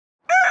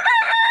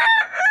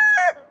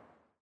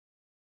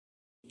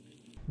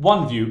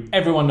One view,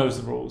 everyone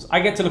knows the rules. I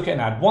get to look at an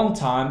ad one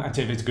time and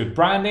see if it's good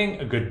branding,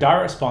 a good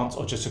direct response,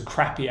 or just a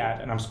crappy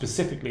ad, and I'm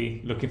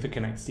specifically looking for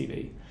Connects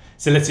TV.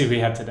 So let's see who we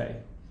have today.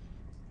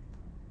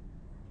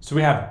 So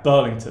we have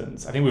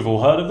Burlington's. I think we've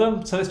all heard of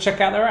them, so let's check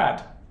out their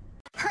ad.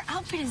 Her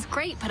outfit is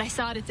great, but I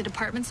saw it at the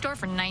department store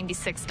for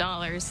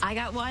 $96. I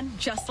got one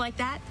just like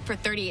that for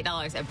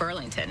 $38 at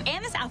Burlington.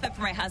 And this outfit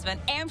for my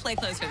husband and play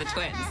clothes for the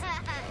twins.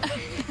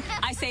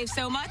 I saved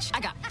so much,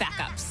 I got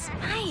backups.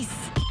 Nice.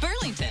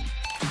 Burlington,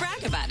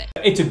 brag about it.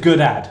 It's a good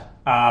ad.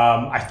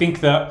 I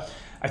think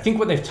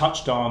what they've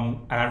touched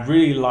on, and I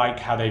really like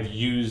how they've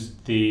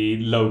used the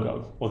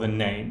logo or the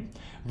name.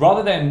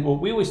 Rather than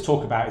what we always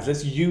talk about is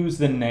let's use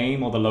the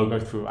name or the logo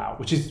throughout,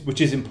 which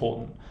is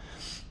important.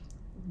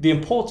 The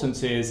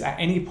importance is at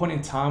any point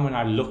in time when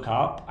I look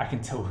up, I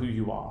can tell who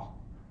you are,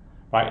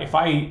 right? If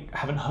I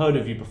haven't heard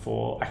of you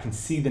before, I can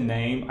see the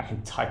name, I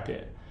can type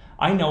it.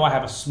 I know I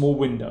have a small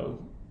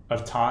window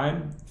of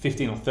time,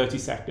 15 or 30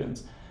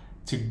 seconds,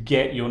 to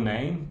get your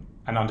name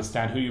and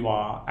understand who you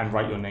are and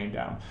write your name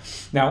down.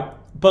 Now,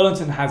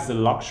 Burlington has the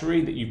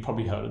luxury that you've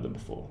probably heard of them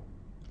before.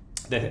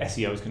 Their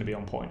SEO is going to be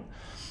on point.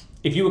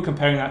 If you were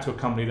comparing that to a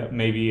company that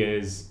maybe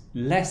is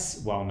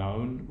less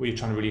well-known, where you're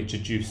trying to really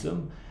introduce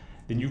them,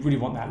 then you really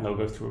want that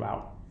logo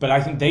throughout. But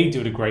I think they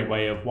do it a great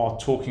way of, while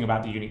talking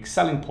about the unique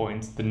selling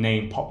points, the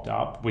name popped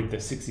up with the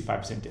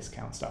 65%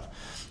 discount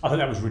stuff. I thought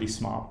that was really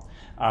smart.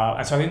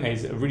 And so I think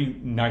there's a really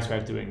nice way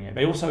of doing it.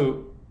 They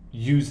also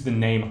use the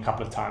name a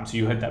couple of times. So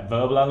you had that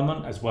verbal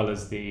element as well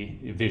as the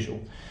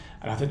visual.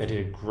 And I think they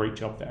did a great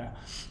job there.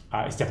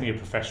 It's definitely a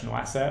professional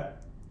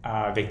asset.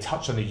 They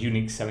touched on the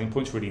unique selling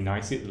points really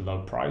nicely at the low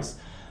price.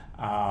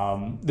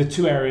 The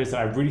two areas that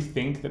I really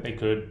think that they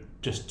could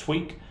just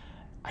tweak,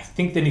 I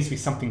think there needs to be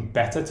something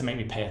better to make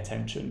me pay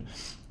attention.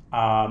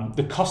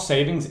 The cost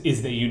savings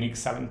is their unique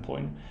selling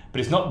point, but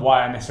it's not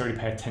why I necessarily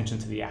pay attention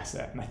to the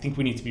asset. And I think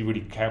we need to be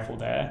really careful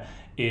there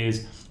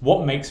is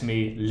what makes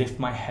me lift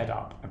my head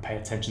up and pay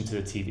attention to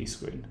the TV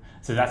screen.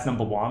 So that's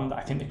number one that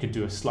I think they could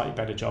do a slightly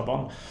better job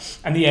on.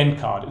 And the end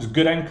card, it was a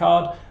good end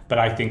card, but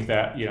I think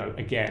that,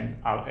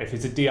 again, if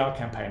it's a DR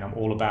campaign, I'm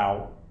all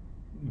about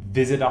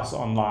visit us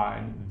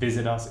online,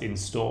 visit us in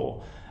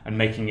store, and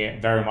making it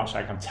very much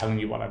like I'm telling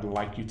you what I'd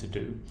like you to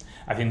do.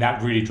 I think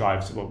that really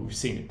drives, well, we've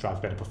seen it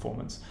drives better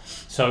performance.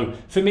 So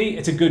for me,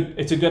 it's a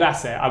good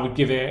asset. I would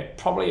give it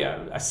probably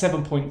a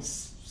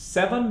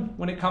 7.7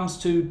 when it comes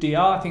to DR.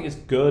 I think it's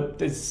good.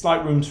 There's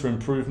slight rooms for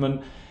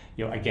improvement.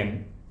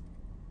 Again,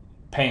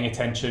 paying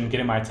attention,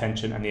 getting my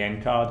attention, and the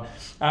end card.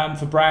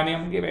 For branding,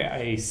 I'm gonna give it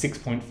a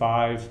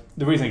 6.5.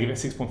 The reason I give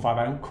it a 6.5,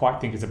 I don't quite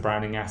think it's a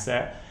branding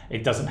asset.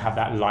 It doesn't have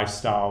that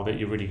lifestyle that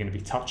you're really gonna be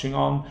touching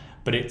on,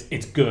 but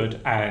it's good,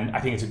 and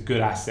I think it's a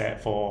good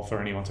asset for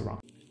anyone to run.